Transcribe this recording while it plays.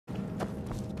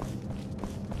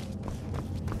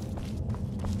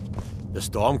The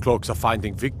Stormcloaks are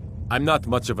finding I'm not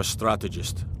much of a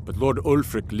strategist, but Lord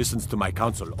Ulfric listens to my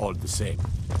counsel all the same.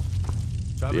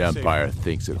 The Empire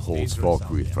thinks it holds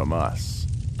Valkyrie from us,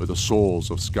 but the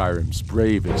souls of Skyrim's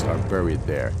bravest are buried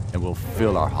there and will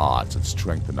fill our hearts and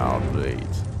strengthen our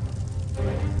blades.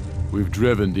 We've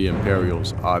driven the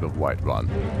Imperials out of Whiterun.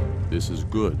 This is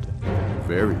good,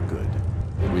 very good.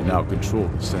 We now control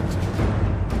the center.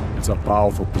 It's a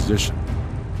powerful position,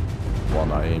 one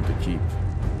I aim to keep.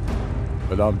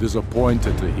 But I'm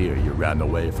disappointed to hear you ran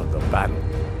away from the battle.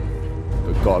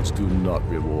 The gods do not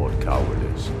reward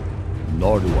cowardice,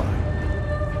 nor do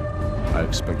I. I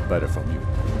expect better from you.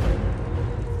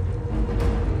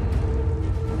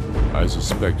 I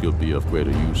suspect you'll be of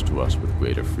greater use to us with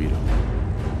greater freedom.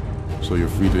 So you're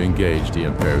free to engage the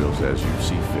Imperials as you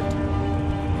see fit.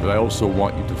 But I also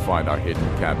want you to find our hidden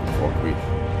camp in Valkyrie.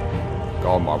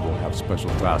 Galmar will have special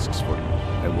tasks for you,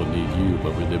 and will need you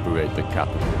when we liberate the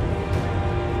capital.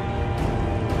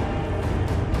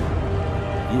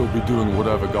 You'll be doing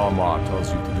whatever Galmar tells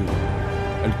you to do,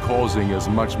 and causing as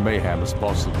much mayhem as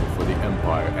possible for the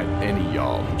Empire and any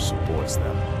Jarl who supports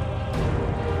them.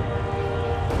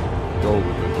 Go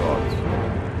with the gods.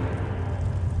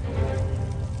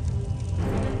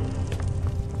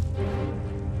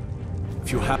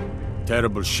 If you have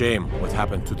terrible shame what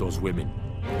happened to those women.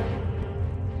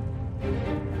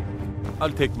 I'll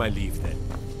take my leave then.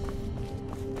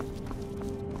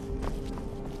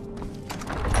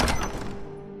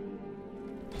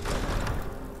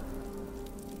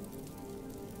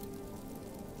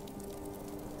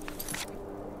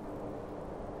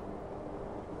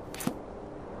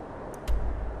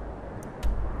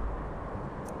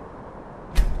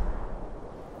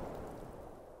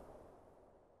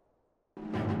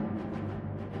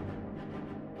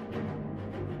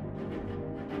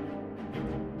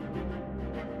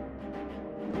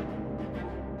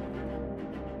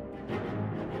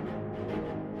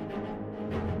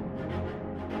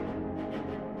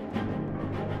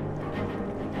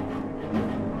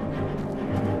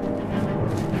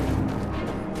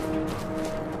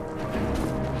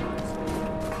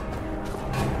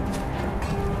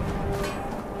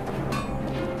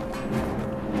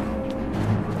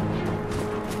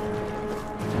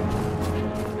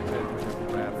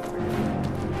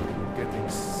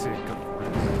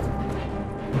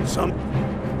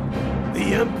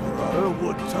 The Emperor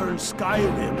would turn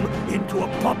Skyrim into a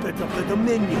puppet of the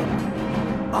Dominion.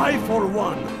 I, for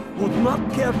one, would not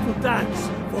care to dance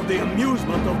for the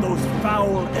amusement of those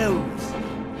foul elves.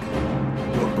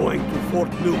 You're going to Fort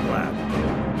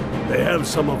Newglad. They have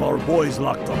some of our boys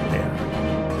locked up there.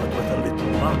 But with a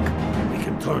little luck, we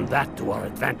can turn that to our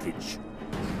advantage.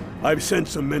 I've sent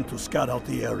some men to scout out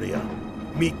the area.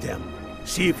 Meet them.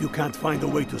 See if you can't find a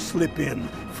way to slip in,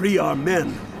 free our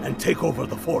men, and take over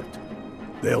the fort.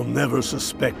 They'll never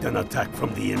suspect an attack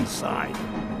from the inside.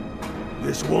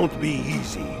 This won't be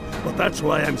easy, but that's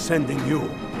why I'm sending you.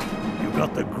 You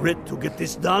got the grit to get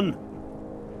this done?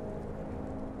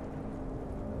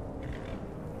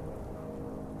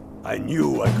 I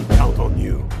knew I could count on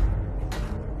you.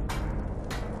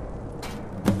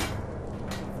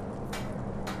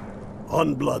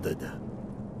 Unblooded.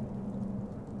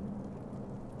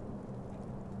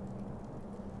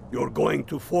 You're going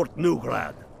to Fort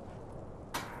Newglad.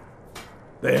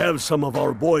 They have some of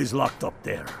our boys locked up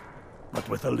there. But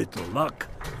with a little luck,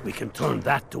 we can turn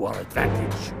that to our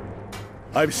advantage.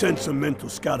 I've sent some men to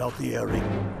scout out the area.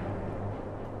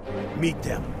 Meet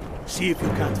them. See if you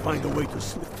can't find a way to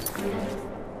slip.